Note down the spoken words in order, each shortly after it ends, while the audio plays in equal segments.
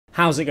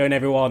How's it going,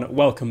 everyone?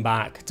 Welcome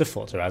back to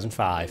Forza Horizon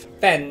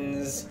 5.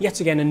 Benz. Yet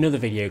again another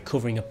video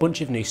covering a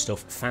bunch of new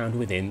stuff found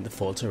within the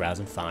Forza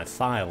Horizon 5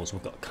 files.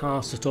 We've got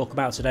cars to talk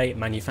about today,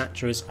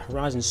 manufacturers,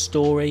 Horizon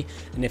story,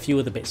 and a few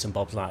other bits and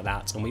bobs like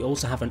that. And we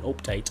also have an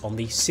update on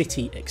the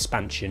city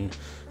expansion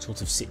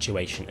sort of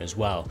situation as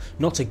well.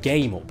 Not a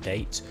game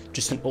update,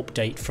 just an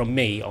update from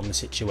me on the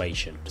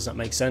situation. Does that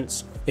make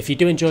sense? If you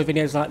do enjoy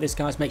videos like this,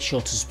 guys, make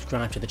sure to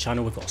subscribe to the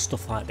channel. We've got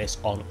stuff like this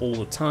on all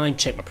the time.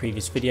 Check my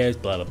previous videos,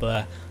 blah blah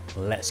blah.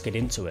 Let's get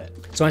into it.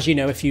 So as you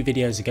know, a few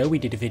videos ago we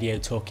did a video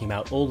talking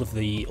about all of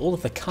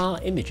the car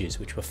images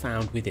which were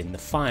found within the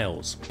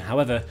files.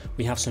 However,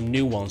 we have some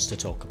new ones to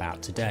talk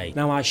about today.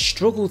 Now, I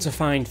struggle to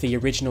find the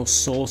original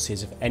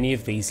sources of any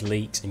of these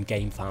leaks and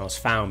game files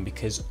found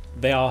because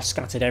they are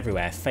scattered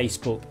everywhere.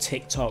 Facebook,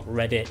 TikTok,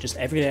 Reddit, just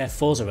everywhere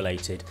Forza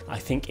related. I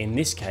think in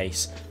this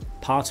case,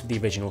 part of the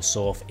original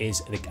source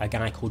is a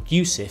guy called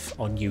Yusuf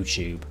on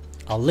YouTube.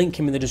 I'll link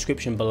him in the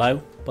description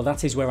below, but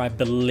that is where I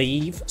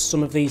believe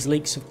some of these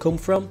leaks have come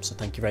from, so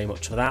thank you very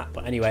much for that.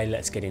 But anyway,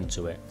 let's get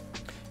into it.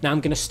 Now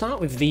I'm going to start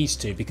with these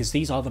two because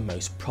these are the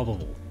most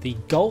probable. The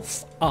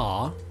Golf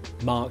R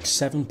Mark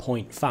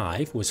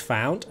 7.5 was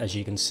found, as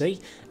you can see,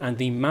 and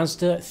the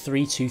Mazda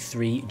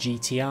 323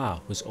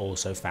 GTR was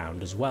also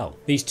found as well.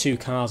 These two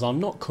cars are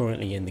not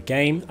currently in the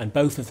game, and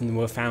both of them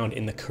were found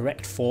in the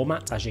correct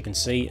format. As you can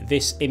see,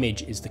 this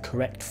image is the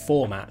correct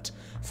format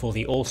for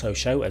the auto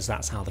show, as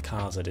that's how the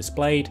cars are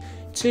displayed.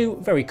 Two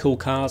very cool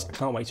cars. I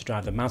can't wait to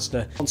drive the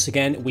Mazda. Once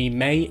again, we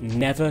may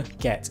never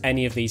get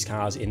any of these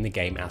cars in the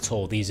game at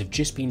all. These have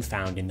just been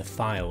found in the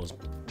files,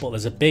 but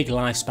there's a big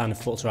lifespan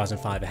of Forza Horizon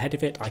 5 ahead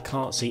of it. I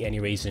can't see any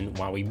reason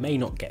why we may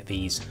not get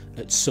these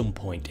at some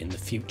point in the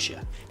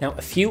future. Now,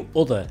 a few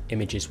other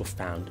images were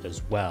found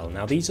as well.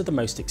 Now, these are the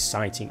most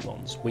exciting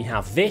ones. We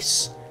have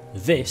this,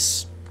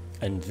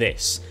 and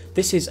this.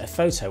 This is a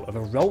photo of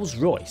a Rolls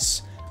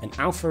Royce, an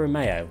Alfa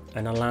Romeo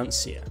and a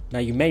Lancia. Now,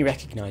 you may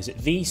recognise that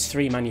these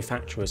three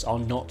manufacturers are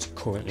not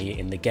currently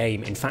in the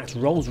game. In fact,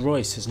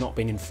 Rolls-Royce has not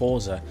been in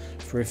Forza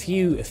for a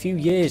few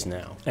years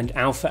now, and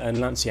Alfa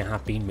and Lancia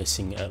have been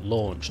missing at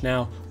launch.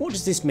 Now, what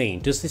does this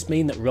mean? Does this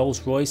mean that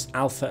Rolls-Royce,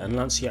 Alfa and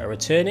Lancia are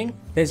returning?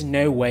 There's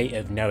no way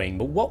of knowing,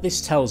 but what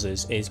this tells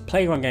us is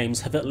Playground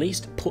Games have at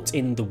least put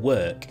in the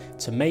work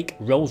to make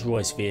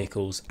Rolls-Royce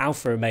vehicles,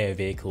 Alfa Romeo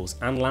vehicles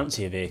and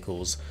Lancia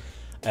vehicles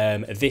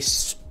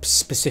this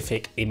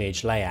specific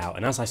image layout.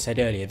 And as I said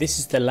earlier, this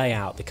is the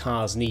layout the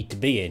cars need to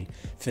be in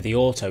for the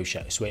auto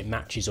show, so it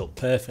matches up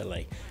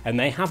perfectly. And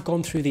they have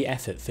gone through the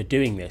effort for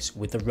doing this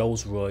with the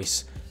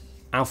Rolls-Royce,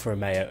 Alfa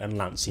Romeo and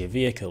Lancia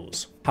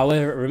vehicles.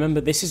 However, remember,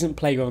 this isn't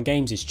Playground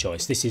Games'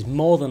 choice. This is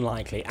more than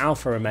likely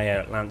Alfa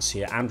Romeo,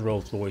 Lancia and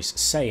Rolls-Royce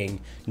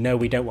saying, no,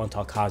 we don't want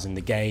our cars in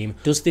the game.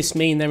 Does this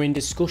mean they're in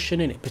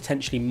discussion and it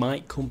potentially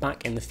might come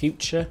back in the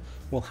future?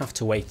 We'll have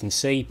to wait and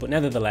see, but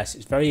nevertheless,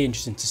 it's very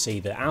interesting to see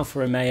that Alfa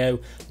Romeo,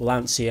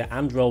 Lancia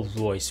and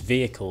Rolls-Royce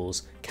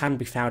vehicles can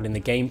be found in the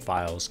game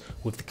files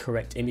with the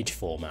correct image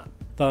format.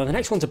 Though the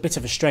next one's a bit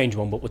of a strange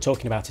one, but we're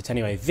talking about it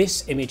anyway.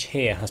 This image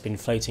here has been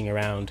floating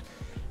around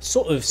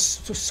sort of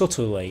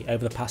subtly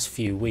over the past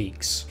few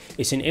weeks.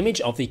 It's an image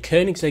of the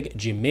Koenigsegg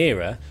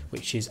Jumeirah,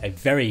 which is a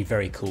very,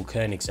 very cool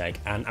Koenigsegg,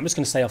 and I'm just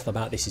going to say off the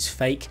bat, this is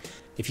fake.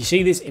 If you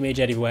see this image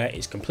anywhere,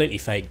 it's completely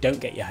fake. Don't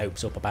get your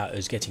hopes up about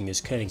us getting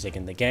this Koenigsegg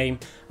in the game.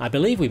 I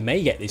believe we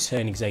may get this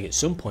Koenigsegg at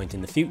some point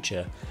in the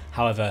future.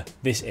 However,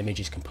 this image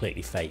is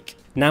completely fake.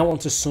 Now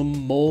onto some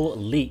more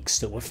leaks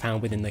that were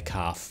found within the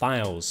car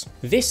files.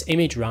 This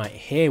image right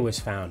here was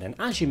found, and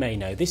as you may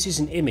know, this is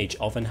an image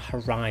of an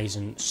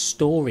Horizon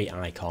story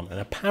icon,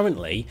 and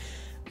apparently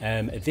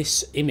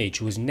this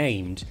image was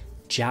named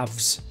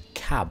Jakexvx.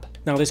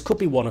 Now, this could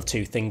be one of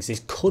two things.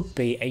 This could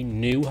be a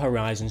new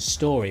Horizon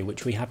story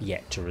which we have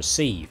yet to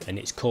receive, and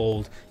it's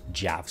called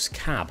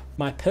Jakexvx.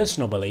 My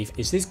personal belief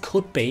is this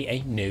could be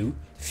a new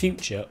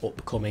future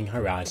upcoming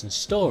Horizon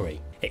story.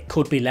 It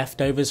could be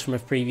leftovers from a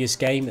previous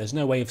game. There's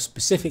no way of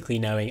specifically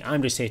knowing.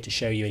 I'm just here to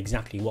show you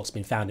exactly what's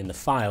been found in the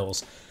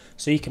files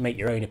so you can make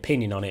your own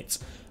opinion on it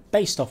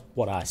based off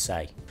what I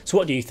say. So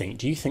what do you think?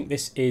 Do you think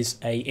this is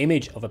an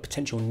image of a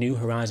potential new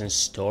Horizon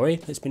story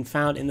that's been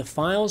found in the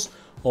files,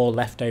 or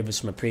leftovers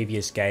from a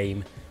previous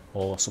game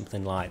or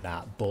something like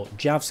that? But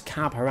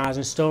Jakexvx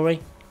Horizon story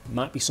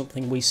might be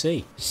something we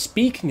see.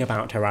 Speaking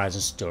about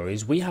Horizon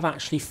stories, we have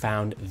actually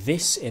found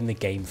this in the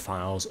game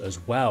files as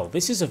well.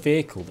 This is a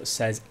vehicle that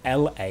says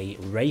LA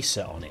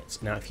Racer on it.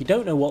 Now, if you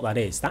don't know what that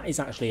is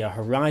actually a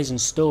Horizon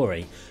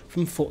story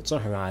from Forza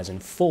Horizon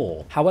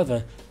 4.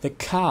 However, the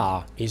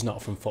car is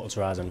not from Forza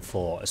Horizon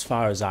 4 as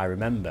far as I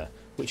remember,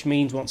 which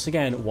means once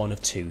again one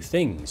of two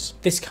things.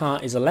 This car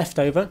is a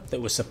leftover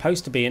that was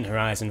supposed to be in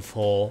Horizon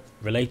 4,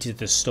 related to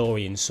the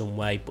story in some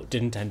way but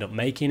didn't end up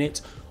making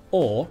it,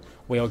 or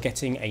we are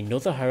getting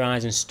another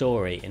Horizon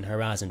story in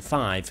Horizon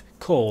 5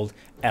 called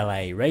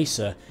LA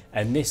Racer,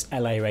 and this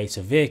LA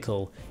Racer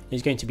vehicle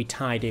is going to be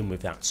tied in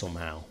with that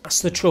somehow.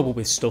 That's the trouble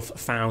with stuff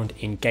found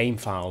in game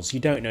files. You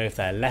don't know if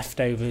they're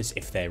leftovers,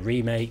 if they're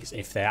remakes,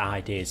 if they're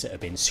ideas that have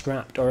been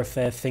scrapped, or if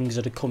they're things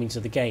that are coming to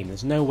the game.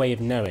 There's no way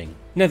of knowing.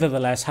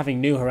 Nevertheless, having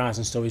new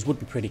Horizon stories would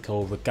be pretty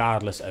cool,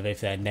 regardless of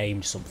if they're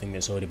named something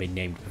that's already been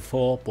named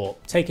before,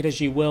 but take it as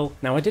you will.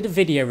 Now, I did a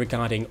video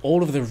regarding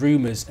all of the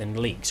rumours and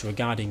leaks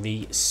regarding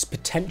the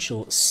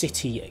potential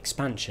city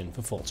expansion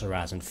for Forza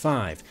Horizon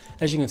 5.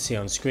 As you can see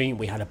on screen,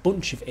 we had a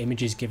bunch of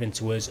images given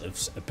to us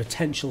of a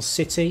potential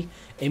city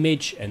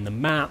image and the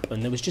map,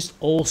 and there was just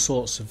all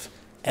sorts of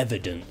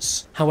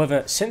evidence.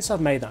 However, since I've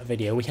made that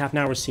video, we have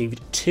now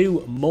received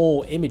 2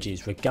 more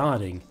images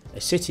regarding a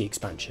city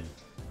expansion.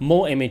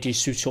 More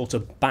images to sort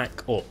of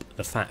back up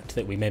the fact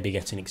that we may be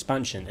getting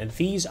expansion, and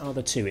these are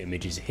the 2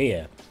 images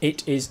here.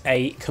 It is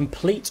a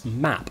complete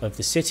map of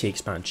the city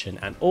expansion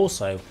and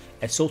also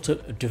a sort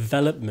of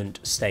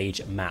development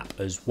stage map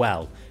as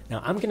well.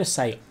 Now, I'm going to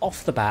say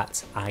off the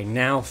bat, I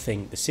now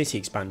think the city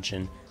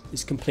expansion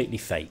is completely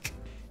fake.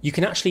 You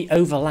can actually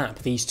overlap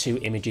these 2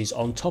 images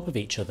on top of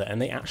each other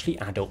and they actually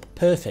add up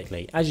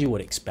perfectly, as you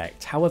would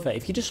expect. However,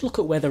 if you just look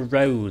at where the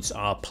roads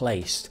are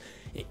placed,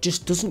 it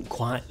just doesn't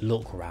quite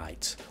look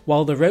right.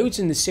 While the roads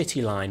in the city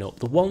line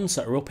up, the ones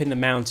that are up in the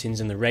mountains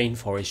and the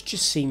rainforest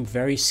just seem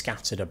very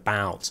scattered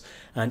about.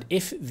 And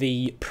if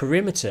the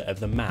perimeter of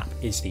the map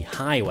is the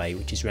highway,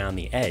 which is around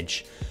the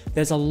edge,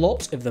 there's a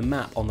lot of the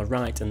map on the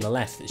right and the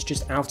left that's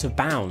just out of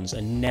bounds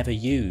and never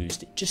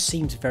used. It just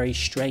seems very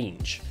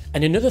strange.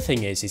 And another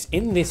thing is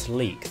in this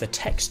leak, the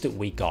text that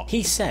we got,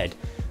 he said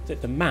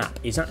that the map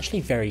is actually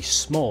very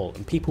small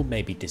and people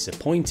may be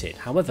disappointed.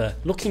 However,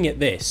 looking at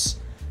this,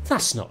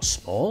 that's not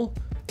small.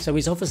 So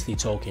he's obviously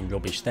talking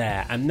rubbish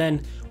there. And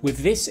then with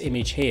this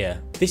image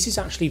here, this is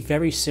actually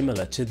very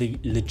similar to the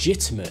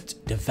legitimate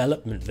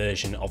development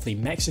version of the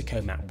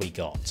Mexico map we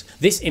got.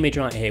 This image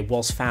right here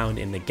was found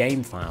in the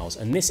game files,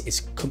 and this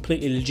is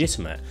completely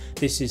legitimate.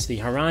 This is the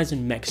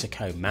Horizon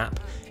Mexico map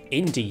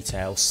in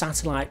detail,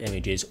 satellite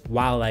images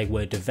while they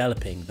were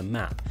developing the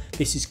map.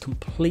 This is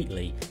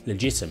completely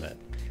legitimate.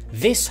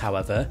 This,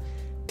 however,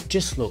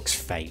 just looks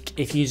fake.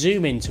 If you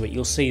zoom into it,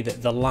 you'll see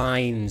that the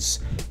lines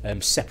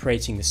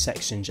separating the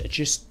sections are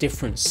just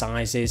different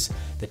sizes.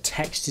 The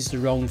text is the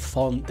wrong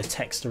font, the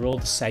text are all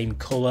the same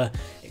colour.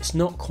 It's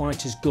not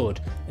quite as good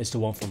as the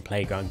one from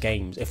Playground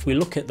Games. If we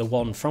look at the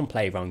one from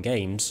Playground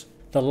Games,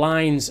 the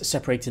lines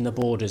separating the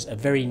borders are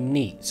very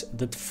neat.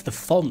 The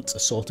font are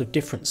sort of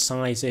different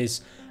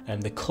sizes,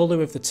 and the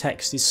colour of the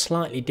text is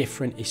slightly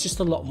different. It's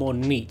just a lot more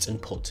neat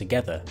and put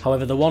together.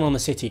 However, the one on the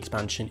city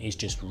expansion is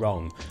just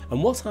wrong.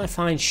 And what I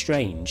find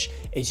strange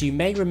is, you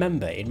may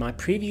remember in my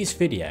previous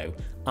video,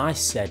 I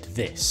said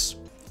this: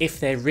 if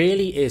there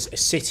really is a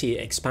city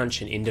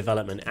expansion in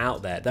development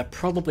out there, there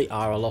probably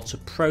are a lot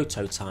of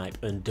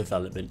prototype and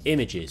development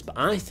images, but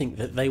I think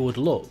that they would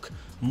look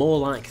more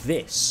like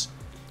this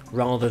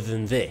rather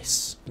than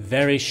this.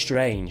 Very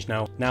strange.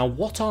 Now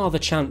what are the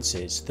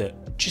chances that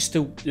just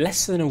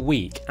less than a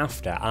week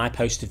after I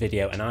post a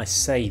video and I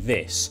say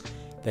this,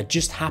 there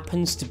just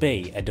happens to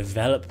be a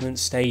development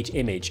stage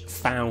image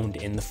found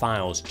in the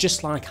files,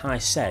 just like I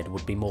said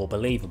would be more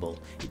believable.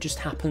 It just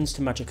happens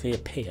to magically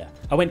appear.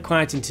 I went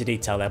quite into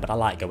detail there, but I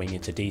like going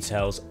into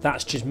details.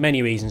 That's just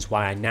many reasons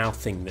why I now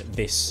think that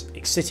this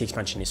city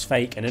expansion is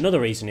fake. And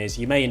another reason is,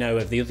 you may know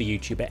of the other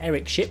YouTuber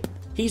Eric Ship.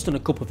 He's done a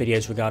couple of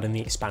videos regarding the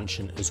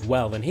expansion as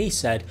well, and he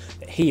said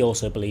that he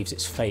also believes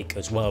it's fake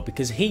as well,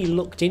 because he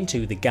looked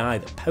into the guy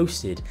that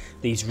posted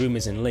these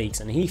rumours and leaks,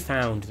 and he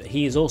found that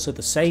he is also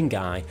the same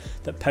guy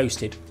that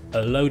posted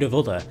a load of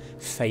other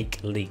fake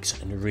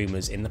leaks and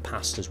rumours in the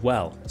past as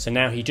well. So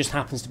now he just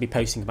happens to be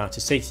posting about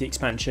a city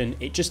expansion.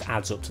 It just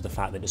adds up to the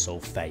fact that it's all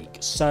fake.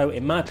 So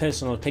in my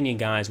personal opinion,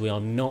 guys, we are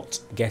not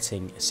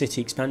getting a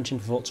city expansion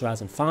for Forza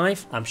Horizon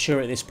 5. I'm sure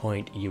at this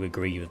point you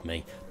agree with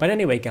me. But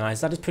anyway,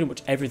 guys, that is pretty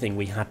much everything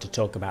we had to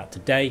talk about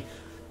today.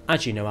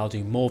 As you know, I'll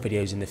do more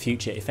videos in the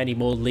future if any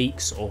more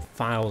leaks or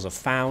files are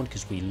found,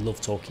 because we love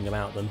talking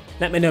about them.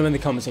 Let me know in the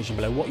comment section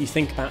below what you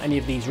think about any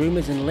of these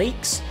rumours and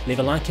leaks. Leave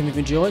a like if you've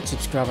enjoyed,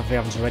 subscribe if you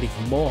haven't already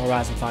for more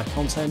Horizon 5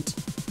 content,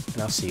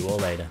 and I'll see you all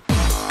later.